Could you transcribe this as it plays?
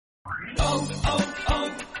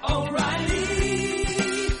O'Reilly.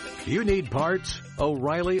 You need parts?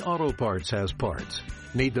 O'Reilly Auto Parts has parts.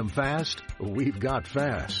 Need them fast? We've got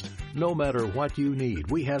fast. No matter what you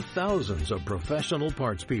need, we have thousands of professional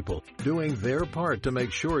parts people doing their part to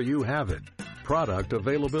make sure you have it. Product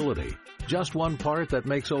availability. Just one part that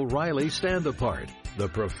makes O'Reilly stand apart. The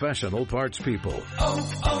professional parts people.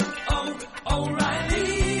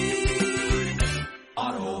 O'Reilly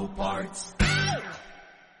Auto Parts.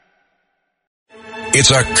 It's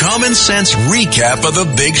a common sense recap of the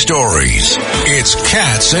big stories. It's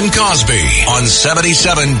Katz and Cosby on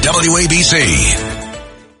 77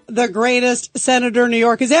 WABC. The greatest senator New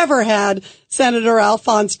York has ever had, Senator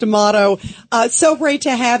Alphonse D'Amato. So great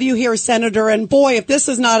to have you here, Senator. And boy, if this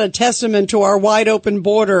is not a testament to our wide open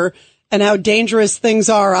border and how dangerous things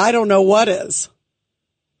are, I don't know what is.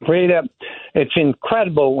 Rita, it's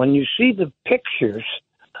incredible when you see the pictures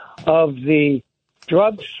of the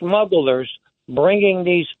drug smugglers bringing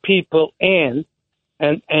these people in,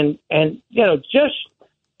 and you know,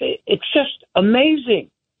 it's just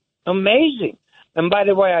amazing. And by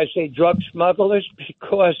the way, I say drug smugglers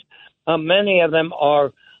because many of them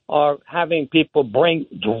are having people bring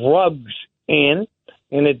drugs in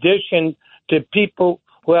addition to people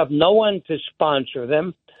who have no one to sponsor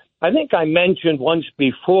them. I think I mentioned once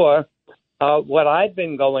before what I've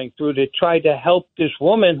been going through to try to help this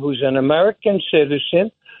woman who's an American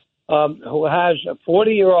citizen, who has a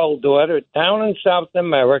 40-year-old daughter down in South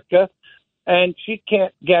America, and she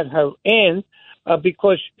can't get her in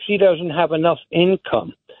because she doesn't have enough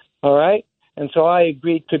income, all right? And so I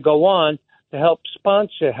agreed to go on to help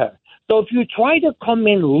sponsor her. So if you try to come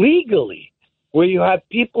in legally, where you have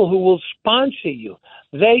people who will sponsor you,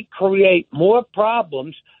 they create more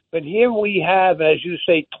problems. But here we have, as you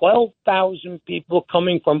say, 12,000 people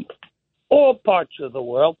coming from all parts of the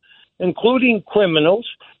world, including criminals,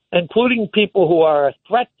 including people who are a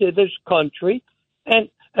threat to this country, and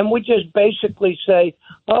we just basically say,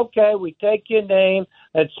 okay, we take your name,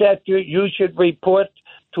 etc. You should report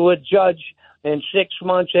to a judge in 6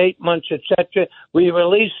 months, 8 months, etc. We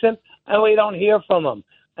release them, and we don't hear from them.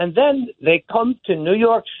 And then they come to New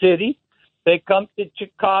York City, they come to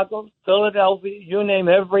Chicago, Philadelphia, you name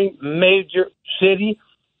every major city.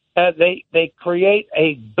 They create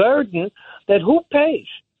a burden that who pays?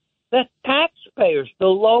 The taxpayers, the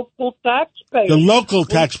local taxpayers. The local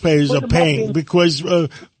taxpayers are paying because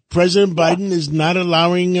President Biden is not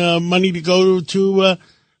allowing money to go to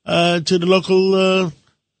the local.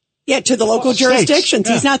 To the local jurisdictions.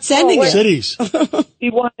 Yeah. He's not sending it. Cities. He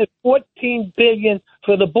wanted $14 billion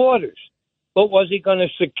for the borders, but was he going to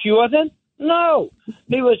secure them? No,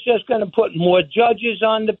 he was just going to put more judges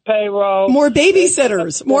on the payroll. More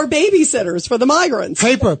babysitters for the migrants.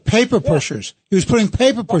 Paper pushers. He was putting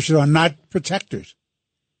paper pushers on, not protectors.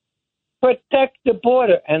 Protect the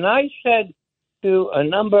border. And I said to a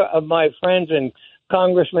number of my friends, and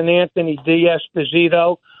Congressman Anthony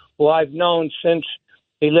D'Esposito, who I've known since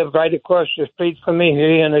he lived right across the street from me,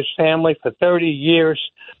 he and his family for 30 years,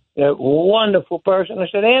 a wonderful person. I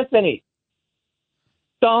said, Anthony,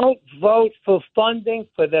 don't vote for funding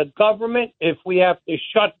for the government if we have to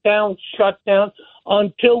shut down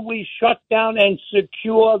until we shut down and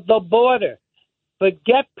secure the border.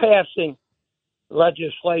 Forget passing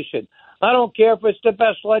legislation. I don't care if it's the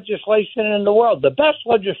best legislation in the world. The best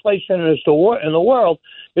legislation in the world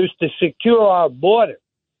is to secure our border.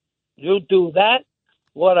 You do that,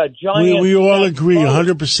 what a giant... We all agree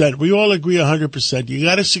 100%. We all agree 100%. You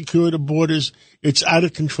got to secure the borders. It's out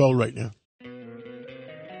of control right now.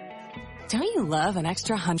 Don't you love an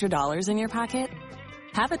extra $100 in your pocket?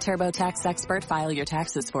 Have a TurboTax expert file your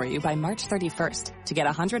taxes for you by March 31st to get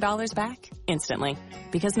 $100 back instantly.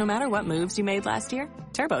 Because no matter what moves you made last year,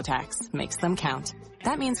 TurboTax makes them count.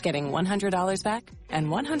 That means getting $100 back and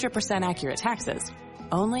 100% accurate taxes,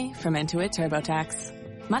 only from Intuit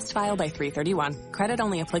TurboTax. Must file by 3/31. Credit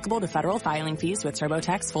only applicable to federal filing fees with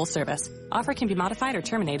TurboTax full service. Offer can be modified or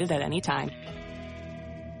terminated at any time.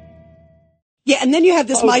 Yeah, and then you have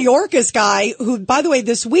this Mayorkas guy who, by the way,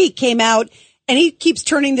 this week came out and he keeps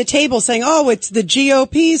turning the table saying, oh, it's the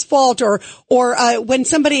GOP's fault. Or when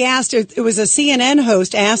somebody asked, it was a CNN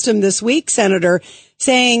host asked him this week, Senator,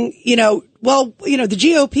 saying, the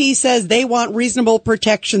GOP says they want reasonable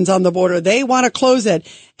protections on the border. They want to close it.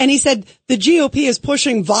 And he said the GOP is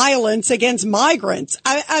pushing violence against migrants.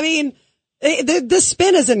 I mean, this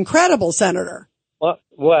spin is incredible, Senator.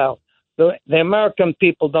 Well, the American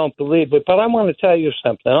people don't believe it, but I want to tell you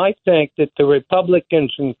something. I think that the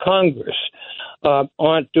Republicans in Congress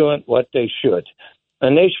aren't doing what they should.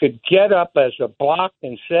 and they should get up as a block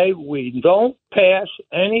and say, we don't pass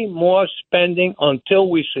any more spending until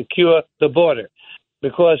we secure the border,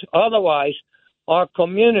 because otherwise our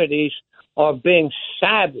communities are being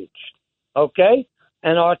savaged, okay?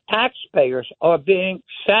 And our taxpayers are being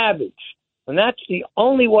savaged. And that's the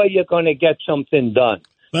only way you're going to get something done.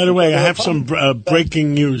 By the way, I have some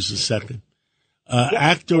breaking news a second.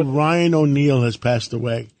 Actor Ryan O'Neal has passed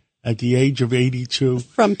away at the age of 82.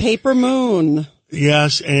 From Paper Moon.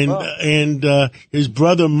 Yes, and his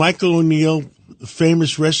brother Michael O'Neal, the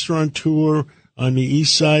famous restaurateur on the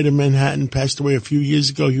east side of Manhattan, passed away a few years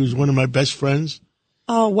ago. He was one of my best friends.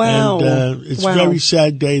 Oh, wow. And it's a very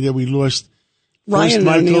sad day that we lost Ryan first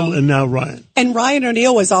Michael O'Neal. and now Ryan. And Ryan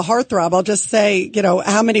O'Neal was a heartthrob. I'll just say,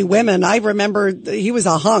 how many women. I remember he was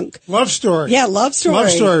a hunk. Love Story. Yeah, Love Story. Love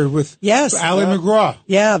Story with Ally McGraw.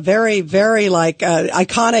 Yeah, very, very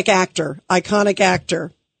iconic actor. Iconic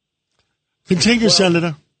actor. Continue,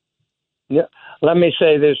 Senator. Yeah, let me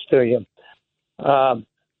say this to you.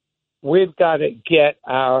 We've got to get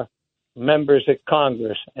our members of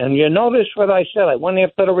Congress. And you notice what I said. I went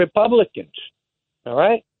after the Republicans. All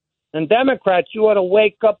right? And Democrats, you ought to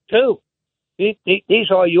wake up, too. These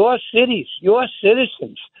are your cities, your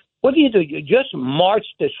citizens. What do? You just march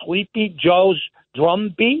to Sleepy Joe's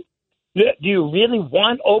drum beat? Do you really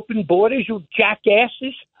want open borders, you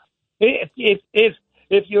jackasses?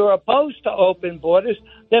 If you're opposed to open borders,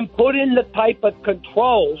 then put in the type of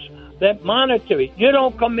controls that monitor it. You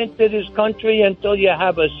don't come into this country until you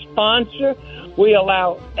have a sponsor. We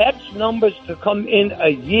allow X numbers to come in a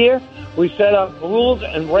year. We set up rules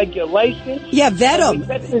and regulations. Yeah, vet them.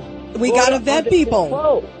 We got to vet people.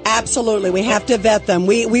 Control. Absolutely. We have to vet them.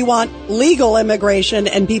 We want legal immigration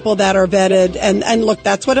and people that are vetted. And look,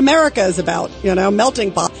 that's what America is about,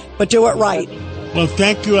 melting pot, but do it right. Well,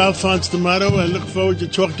 thank you, Alphonse D'Amato. I look forward to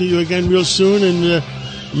talking to you again real soon. And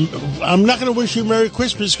I'm not going to wish you Merry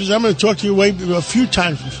Christmas because I'm going to talk to you a few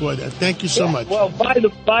times before that. Thank you so much. Well,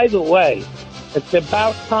 by the way, it's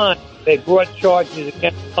about time they brought charges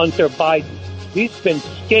against Hunter Biden. He's been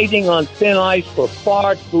skating on thin ice for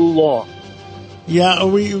far too long. Yeah,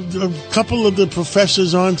 a couple of the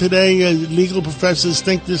professors on today, legal professors,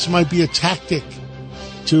 think this might be a tactic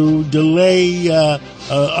to delay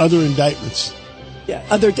other indictments.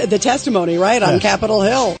 Yeah, the testimony, right, on Capitol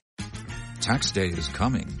Hill. Tax day is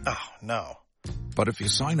coming. Oh, no. But if you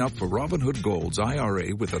sign up for Robinhood Gold's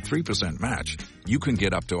IRA with a 3% match, you can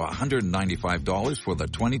get up to $195 for the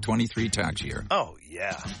 2023 tax year. Oh,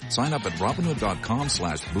 yeah. Sign up at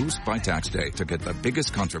Robinhood.com/boost by tax day to get the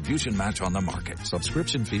biggest contribution match on the market.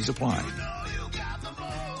 Subscription fees apply.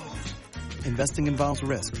 Investing involves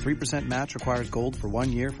risk. 3% match requires gold for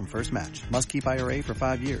 1 year from first match. Must keep IRA for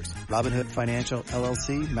 5 years. Robinhood Financial,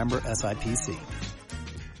 LLC, member SIPC.